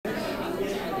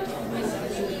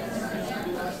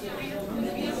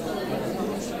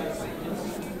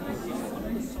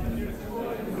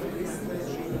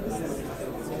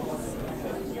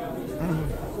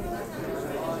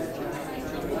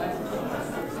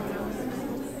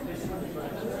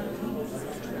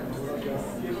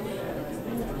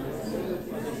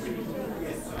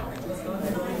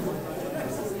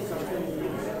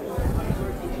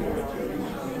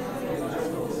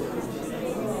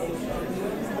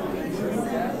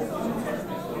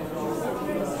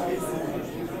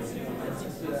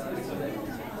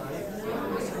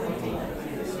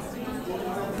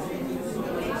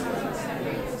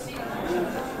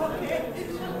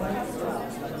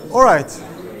All right.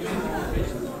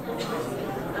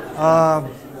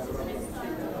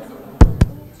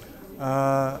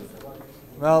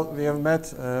 Well, we have met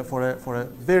for a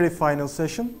very final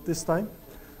session this time.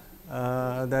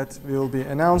 That we will be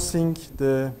announcing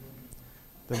the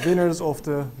winners of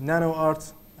the nano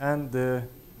art and the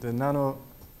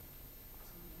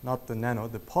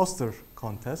poster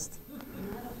contest.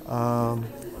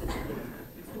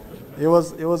 It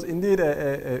was indeed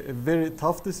a very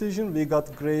tough decision. We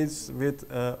got grades with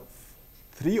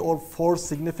 3 or 4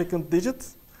 significant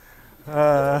digits.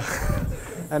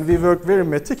 And we worked very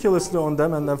meticulously on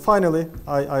them, and then finally,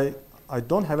 I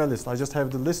don't have a list. I just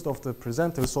have the list of the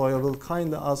presenters, so I will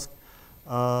kindly ask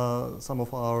some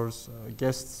of our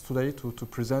guests today to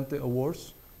present the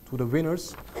awards to the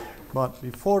winners. But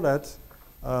before that,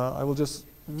 I will just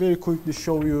very quickly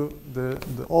show you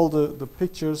all the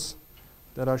pictures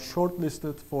that are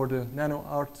shortlisted for the nano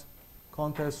art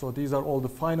contest. So these are all the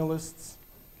finalists.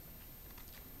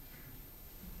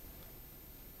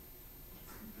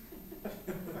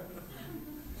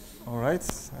 All right,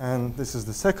 and this is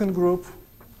the second group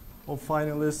of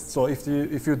finalists. So if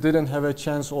you didn't have a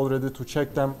chance already to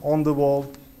check them on the wall,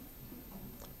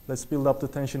 let's build up the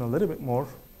tension a little bit more.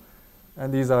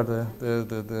 And these are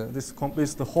this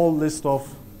completes the whole list of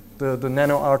the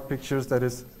nano art pictures that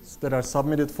are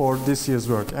submitted for this year's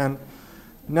work. And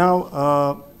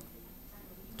now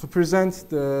to present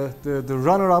the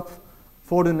runner-up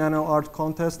for the nano art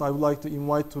contest, I would like to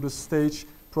invite to the stage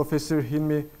Professor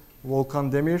Hilmi Volkan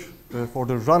Demir for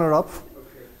the runner-up. Okay.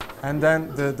 And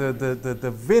then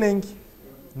the winning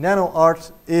nano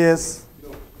art is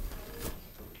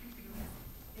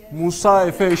Musa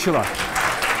Efe Işılar.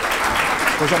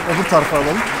 Hocam öbür tarafa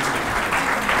alalım.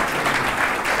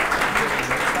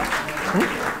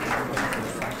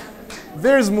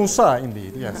 There is Musa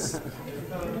indeed, yes.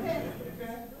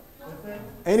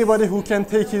 Anybody who can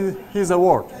take his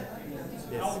award?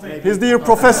 Yes. His dear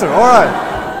professor, all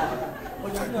right.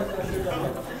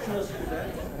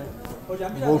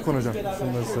 Volkan hocam,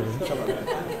 şunları söyleyeyim.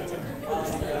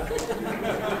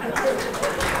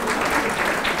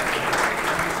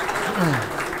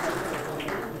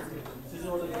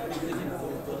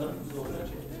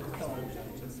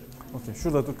 Okay,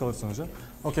 şurada dur kalırsın hocam.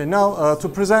 Okay, now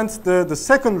to present the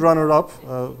second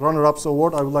runner-ups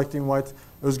award, I would like to invite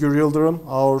Özgür Yıldırım,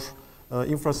 our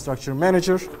infrastructure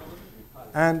manager,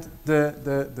 and the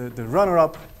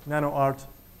runner-up nano art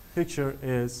picture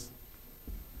is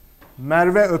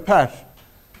Merve Öper,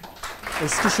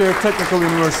 Eskişehir Technical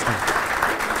University.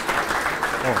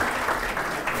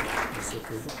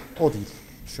 O değil,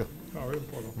 şu.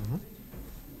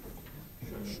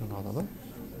 Şunu alalım.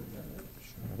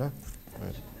 Şöyle.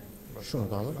 Evet.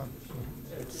 Şunu da alalım.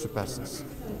 Süpersiniz.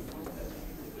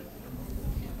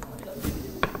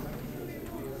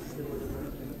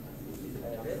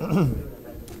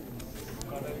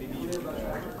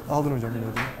 Aldın hocam.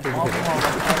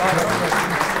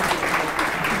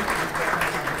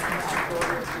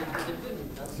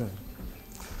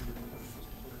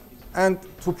 And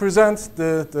to present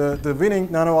the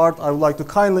winning nano art, I would like to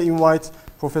kindly invite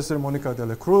Professor Monica de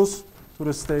la Cruz to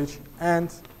the stage. And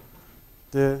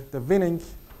the winning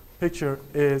picture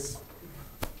is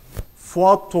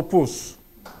Fuat Topuz,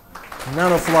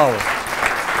 nano flower.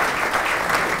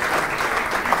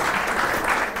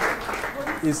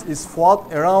 Is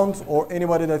Fuat around, or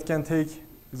anybody that can take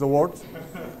his award?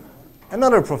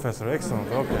 Another professor,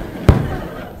 excellent, okay.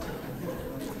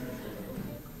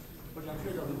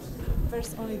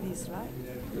 First only these, right?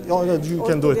 Oh, yeah, you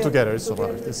can do it together, it's all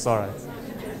right. It's all right.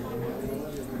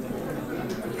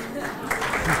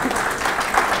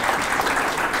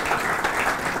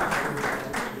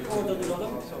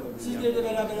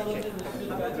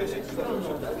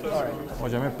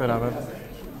 Hocam hep beraber.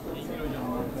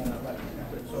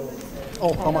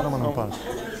 Oh, aman pardon.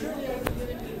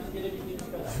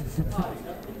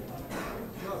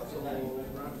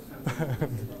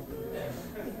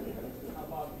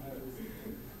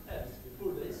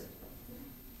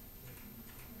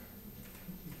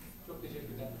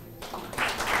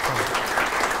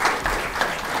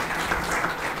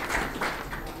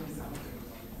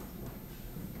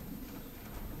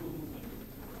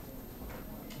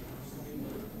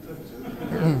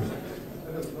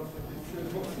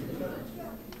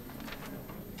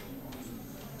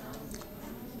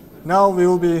 Now we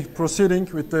will be proceeding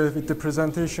with the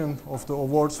presentation of the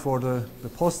awards for the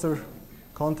poster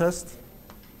contest.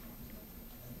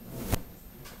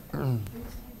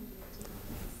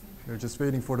 We're just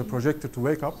waiting for the projector to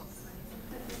wake up.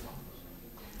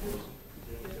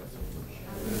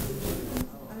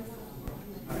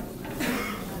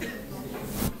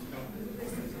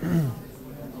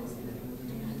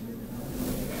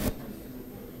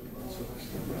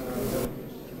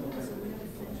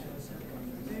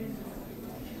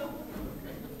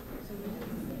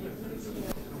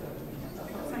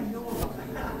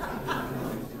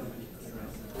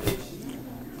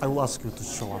 I will ask you to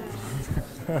show up.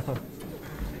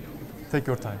 Take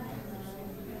your time.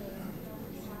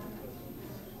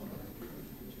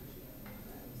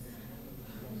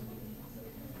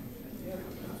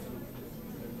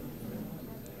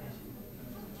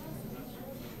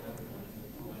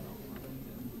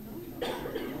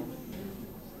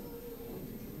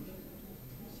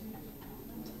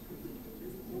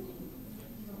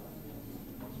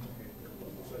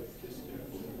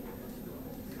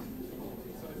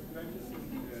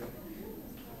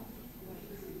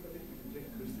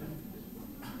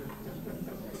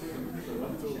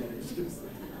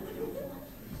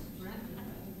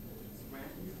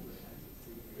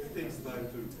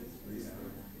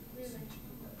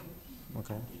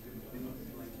 Okay.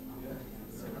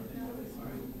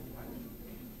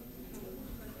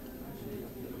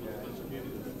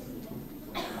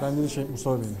 Ben de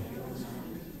Mustafa Bey'im.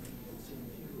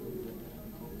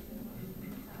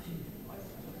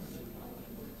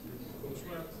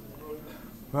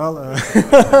 Well,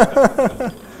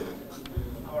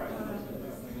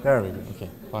 there we go. Okay,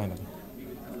 finally.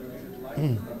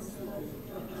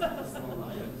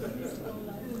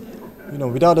 You know,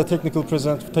 without a technical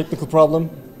problem,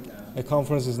 a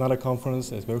conference is not a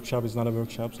conference, a workshop is not a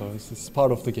workshop, so it's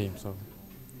part of the game. So.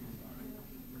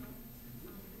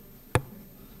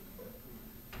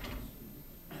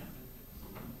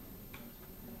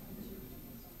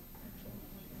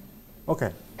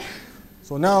 Okay,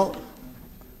 so now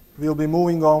we'll be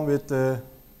moving on with the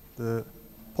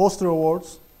poster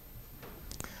awards.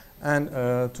 And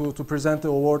to present the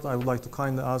award, I would like to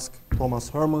kindly ask Thomas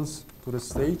Hermans to the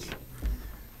stage.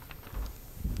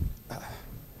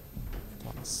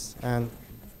 Thomas, and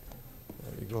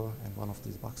there you go, and one of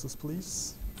these boxes,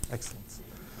 please. Excellent.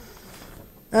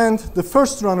 And the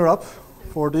first runner-up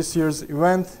for this year's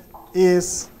event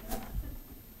is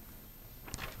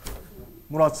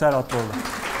Murat Serhatlıoğlu.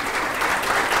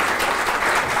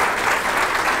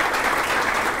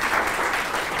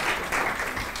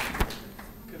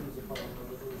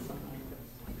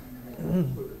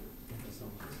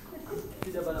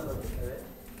 Bir de bana bakın. Evet.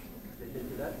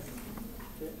 Teşekkürler.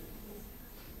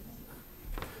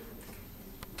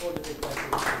 Orada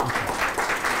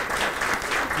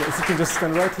If you can just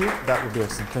stand right here, that would be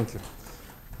excellent. Thank you.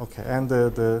 Okay, and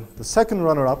the second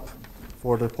runner-up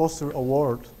for the poster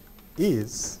award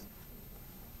is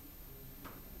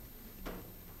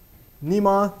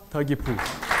Nima Tagipu.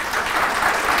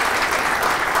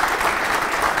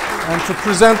 And to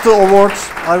present the awards,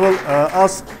 I will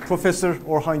ask Professor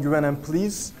Orhan Güvenen,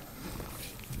 please.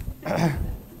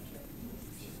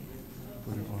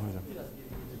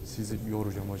 Sizi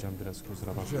yoracağım hocam biraz,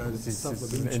 kusura bakmayın.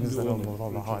 Sizin elinizden alın.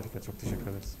 Vallahi harika, çok teşekkür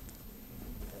ederiz.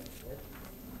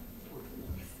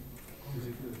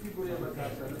 buraya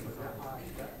bakarsanız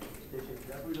harika.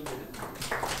 Teşekkürler. Buyurun benim.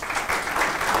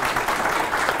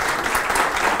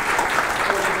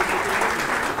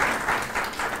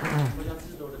 Hocam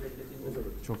siz de orada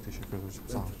bekletin. Çok teşekkür ederim.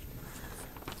 Sağ olun.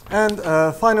 And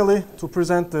finally, to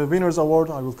present the winners award,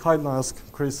 I will kindly ask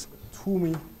Chris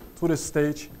Toumey to the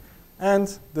stage. And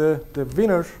the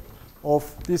winner of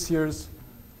this year's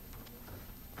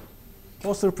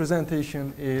poster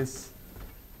presentation is...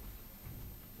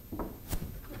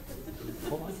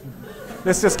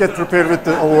 Let's just get prepared with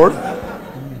the award.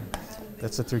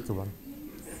 That's a tricky one.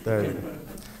 There you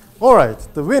go. All right,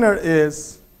 the winner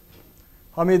is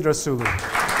Hamid Rasulu.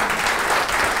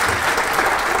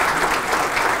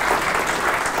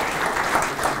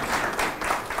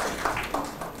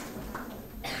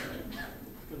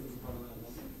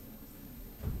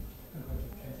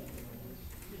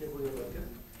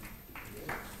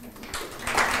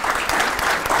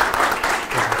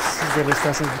 Sizleri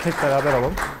isterseniz bir tek beraber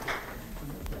alalım.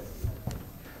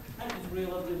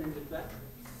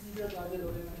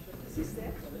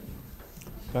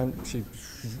 Ben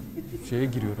şeye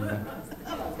giriyorum ben.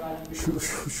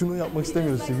 Şunu yapmak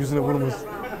istemiyoruz işte, yüzüne vurmasın.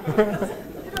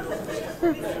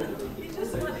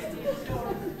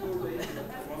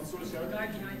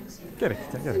 Gerek.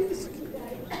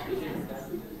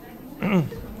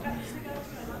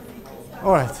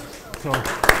 All right. So.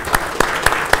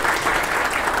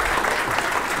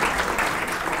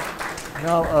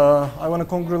 Now, I want to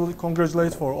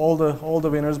congratulate for all the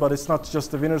winners, but it's not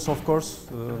just the winners, of course.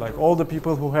 Like all the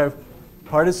people who have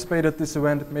participated this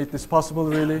event, made this possible,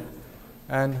 really.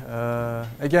 And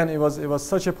again, it was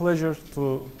such a pleasure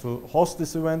to host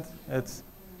this event at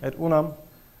UNAM.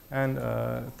 And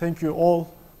thank you all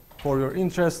for your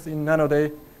interest in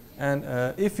NanoDay. And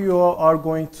if you are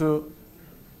going to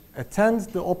attend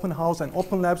the open house and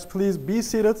open labs, please be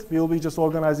seated. We will be just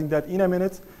organizing that in a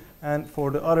minute. And for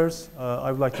the others,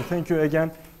 I would like to thank you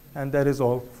again. And that is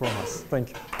all from us. Thank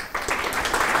you.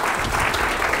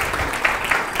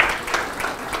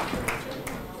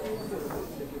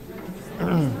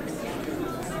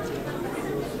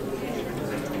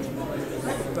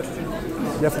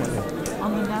 Definitely.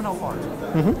 On the nano art,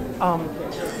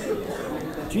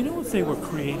 do you know if they were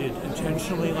created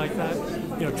intentionally like that?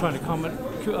 You know, trying to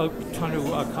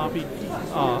copy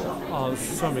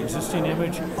some existing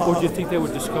image, or do you think they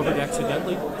were discovered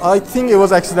accidentally? I think it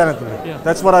was accidentally. Yeah.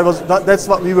 That's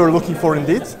what we were looking for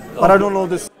indeed. But I don't know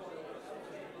this.